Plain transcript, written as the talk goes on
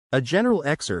A General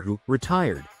Xer who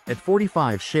retired at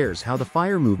 45 shares how the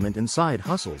FIRE movement and side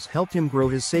hustles helped him grow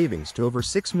his savings to over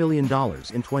 $6 million in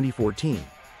 2014.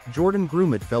 Jordan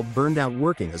Grumet felt burned out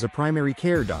working as a primary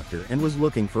care doctor and was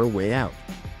looking for a way out.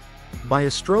 By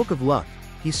a stroke of luck,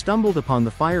 he stumbled upon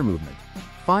the FIRE movement.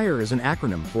 FIRE is an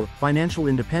acronym for Financial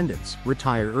Independence,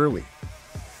 Retire Early.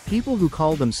 People who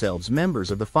call themselves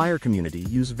members of the FIRE community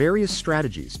use various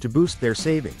strategies to boost their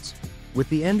savings, with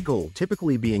the end goal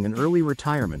typically being an early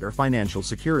retirement or financial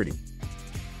security.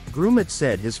 Grumet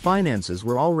said his finances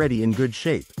were already in good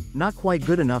shape, not quite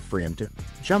good enough for him to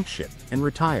jump ship and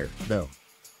retire, though.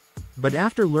 But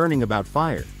after learning about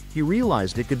FIRE, he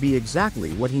realized it could be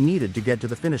exactly what he needed to get to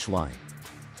the finish line.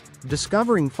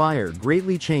 Discovering FIRE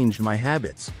greatly changed my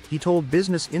habits, he told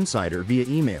Business Insider via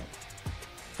email.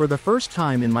 For the first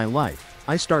time in my life,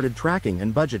 I started tracking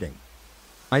and budgeting.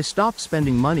 I stopped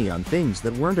spending money on things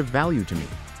that weren't of value to me.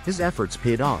 His efforts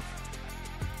paid off.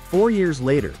 4 years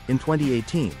later, in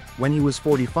 2018, when he was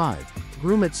 45,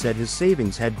 Grumet said his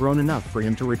savings had grown enough for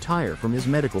him to retire from his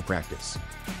medical practice.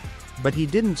 But he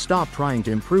didn't stop trying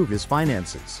to improve his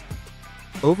finances.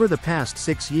 Over the past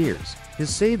 6 years,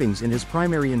 his savings in his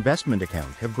primary investment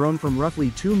account have grown from roughly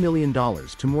 $2 million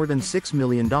to more than $6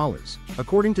 million,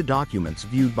 according to documents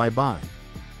viewed by Buy.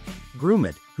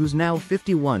 Grumet, who's now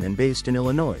 51 and based in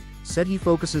Illinois, said he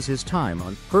focuses his time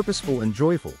on purposeful and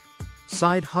joyful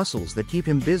side hustles that keep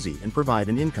him busy and provide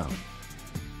an income.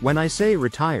 When I say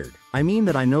retired, I mean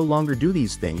that I no longer do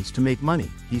these things to make money,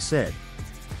 he said.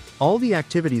 All the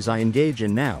activities I engage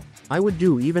in now, I would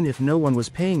do even if no one was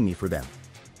paying me for them.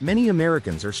 Many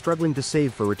Americans are struggling to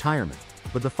save for retirement,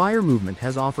 but the FIRE movement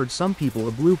has offered some people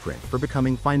a blueprint for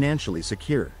becoming financially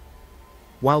secure.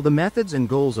 While the methods and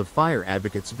goals of FIRE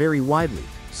advocates vary widely,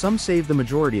 some save the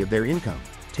majority of their income,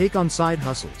 take on side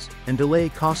hustles, and delay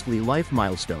costly life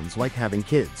milestones like having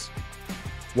kids.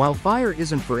 While FIRE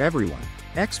isn't for everyone,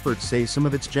 experts say some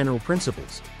of its general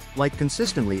principles, like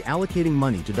consistently allocating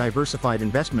money to diversified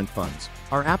investment funds,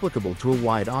 are applicable to a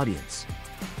wide audience.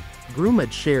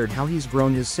 Grumet shared how he's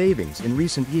grown his savings in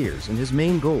recent years and his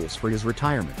main goals for his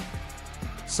retirement.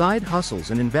 Side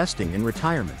hustles and investing in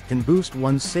retirement can boost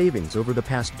one's savings. Over the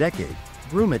past decade,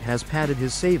 Grumet has padded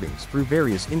his savings through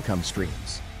various income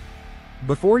streams.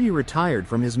 Before he retired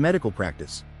from his medical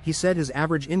practice, he said his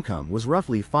average income was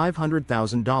roughly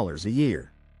 $500,000 a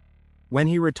year. When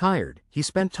he retired, he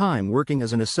spent time working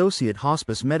as an associate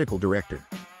hospice medical director.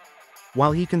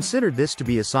 While he considered this to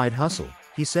be a side hustle,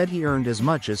 he said he earned as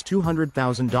much as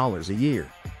 $200,000 a year.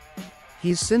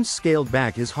 He's since scaled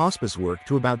back his hospice work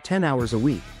to about 10 hours a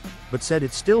week, but said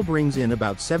it still brings in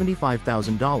about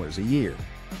 $75,000 a year.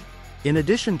 In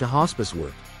addition to hospice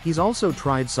work, he's also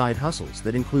tried side hustles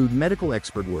that include medical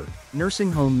expert work,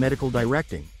 nursing home medical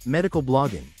directing, medical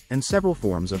blogging, and several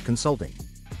forms of consulting.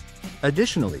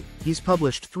 Additionally, he's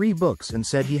published 3 books and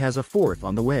said he has a 4th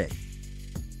on the way.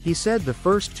 He said the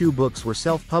first 2 books were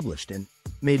self-published and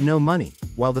made no money,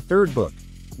 while the 3rd book,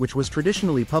 which was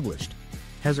traditionally published,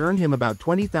 has earned him about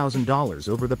 $20,000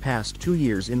 over the past 2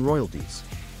 years in royalties.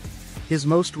 His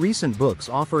most recent books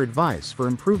offer advice for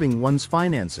improving one's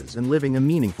finances and living a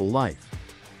meaningful life.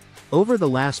 Over the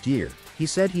last year, he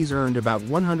said he's earned about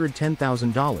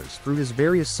 $110,000 through his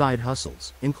various side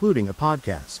hustles, including a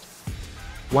podcast.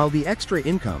 While the extra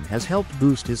income has helped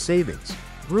boost his savings,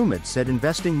 Grumet said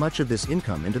investing much of this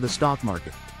income into the stock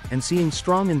market, and seeing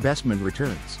strong investment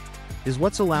returns, is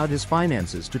what's allowed his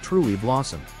finances to truly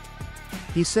blossom.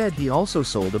 He said he also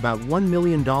sold about $1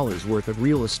 million worth of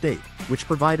real estate, which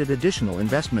provided additional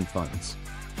investment funds.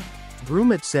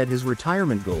 Grumet said his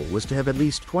retirement goal was to have at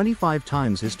least 25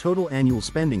 times his total annual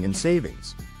spending in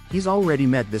savings. He's already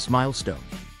met this milestone.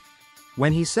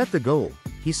 When he set the goal,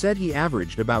 he said he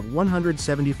averaged about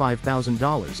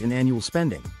 $175,000 in annual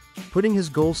spending, putting his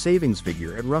goal savings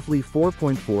figure at roughly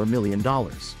 $4.4 million.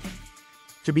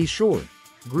 To be sure,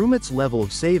 Grumet's level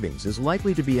of savings is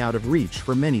likely to be out of reach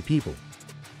for many people.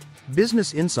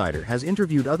 Business Insider has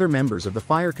interviewed other members of the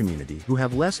FIRE community who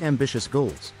have less ambitious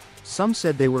goals. Some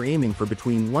said they were aiming for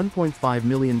between $1.5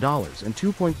 million and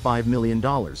 $2.5 million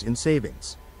in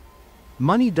savings.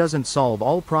 Money doesn't solve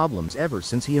all problems. Ever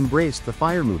since he embraced the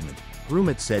FIRE movement,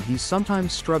 Grumet said he's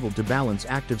sometimes struggled to balance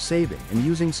active saving and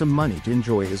using some money to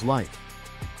enjoy his life.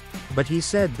 But he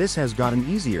said this has gotten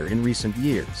easier in recent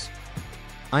years.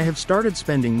 I have started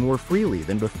spending more freely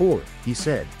than before, he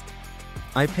said.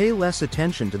 I pay less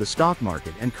attention to the stock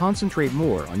market and concentrate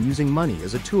more on using money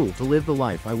as a tool to live the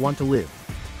life I want to live.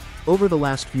 Over the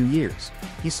last few years,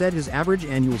 he said his average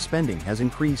annual spending has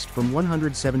increased from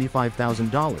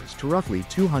 $175,000 to roughly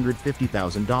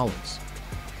 $250,000.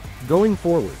 Going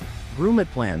forward,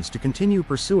 Grumet plans to continue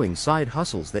pursuing side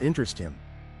hustles that interest him.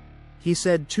 He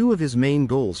said two of his main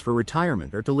goals for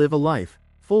retirement are to live a life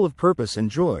full of purpose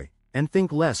and joy, and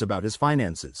think less about his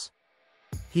finances.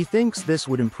 He thinks this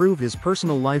would improve his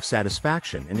personal life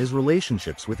satisfaction and his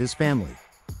relationships with his family.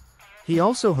 He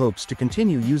also hopes to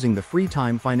continue using the free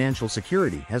time financial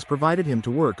security has provided him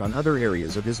to work on other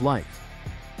areas of his life.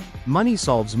 Money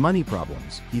solves money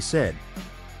problems, he said.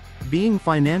 Being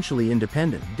financially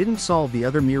independent didn't solve the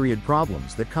other myriad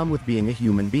problems that come with being a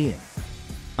human being.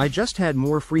 I just had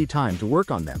more free time to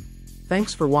work on them.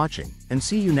 Thanks for watching, and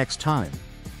see you next time.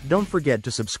 Don't forget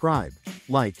to subscribe,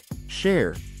 like,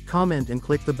 share, comment and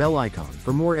click the bell icon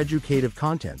for more educative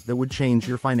content that would change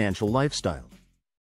your financial lifestyle.